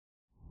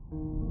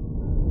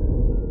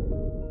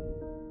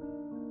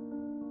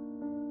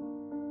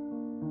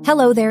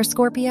Hello there,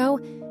 Scorpio,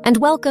 and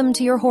welcome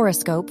to your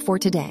horoscope for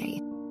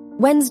today,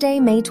 Wednesday,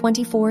 May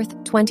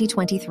 24th,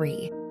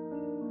 2023.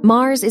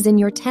 Mars is in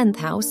your 10th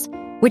house,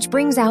 which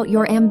brings out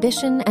your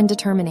ambition and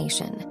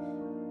determination.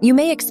 You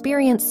may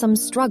experience some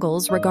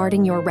struggles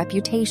regarding your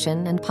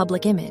reputation and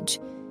public image.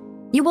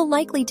 You will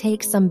likely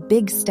take some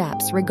big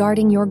steps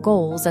regarding your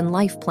goals and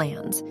life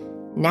plans.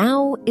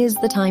 Now is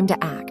the time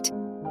to act.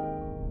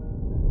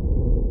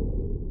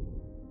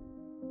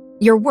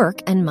 Your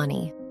work and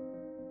money.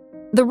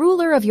 The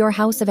ruler of your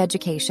house of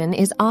education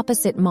is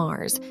opposite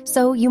Mars,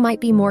 so you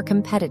might be more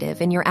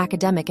competitive in your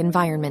academic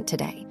environment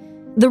today.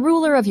 The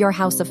ruler of your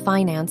house of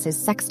finance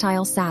is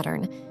sextile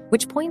Saturn,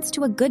 which points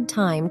to a good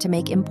time to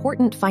make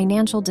important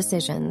financial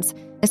decisions,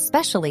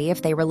 especially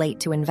if they relate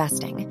to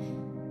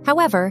investing.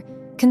 However,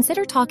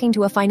 consider talking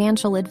to a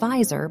financial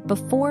advisor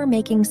before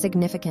making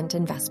significant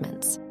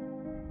investments.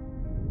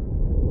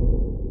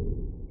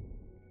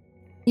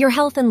 Your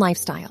health and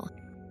lifestyle.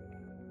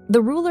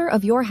 The ruler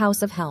of your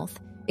house of health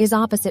is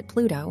opposite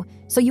Pluto,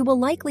 so you will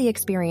likely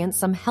experience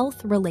some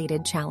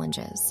health-related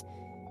challenges.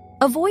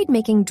 Avoid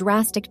making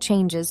drastic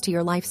changes to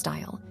your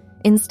lifestyle.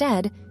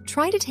 Instead,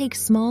 try to take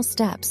small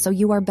steps so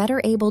you are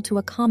better able to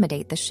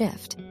accommodate the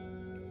shift.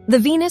 The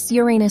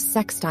Venus-Uranus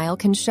sextile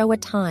can show a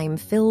time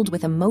filled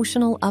with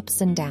emotional ups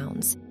and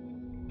downs.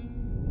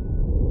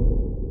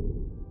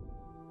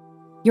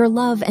 Your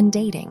love and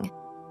dating.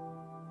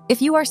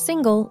 If you are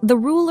single, the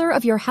ruler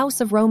of your house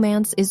of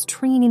romance is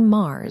trining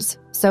Mars,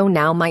 so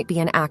now might be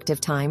an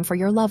active time for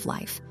your love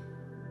life.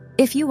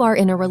 If you are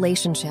in a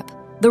relationship,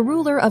 the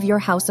ruler of your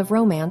house of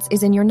romance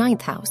is in your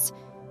 9th house,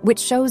 which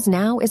shows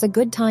now is a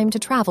good time to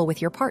travel with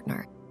your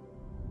partner.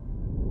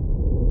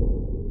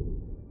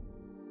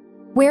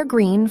 Wear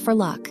green for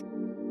luck.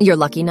 Your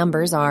lucky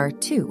numbers are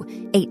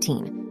 2,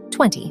 18,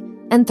 20,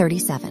 and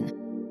 37.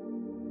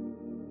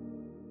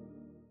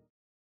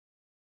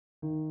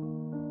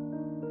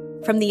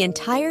 From the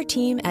entire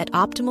team at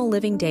Optimal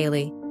Living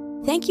Daily,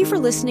 thank you for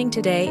listening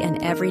today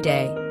and every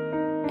day.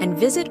 And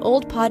visit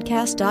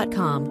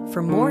oldpodcast.com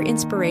for more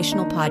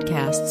inspirational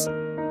podcasts.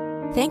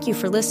 Thank you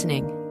for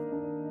listening.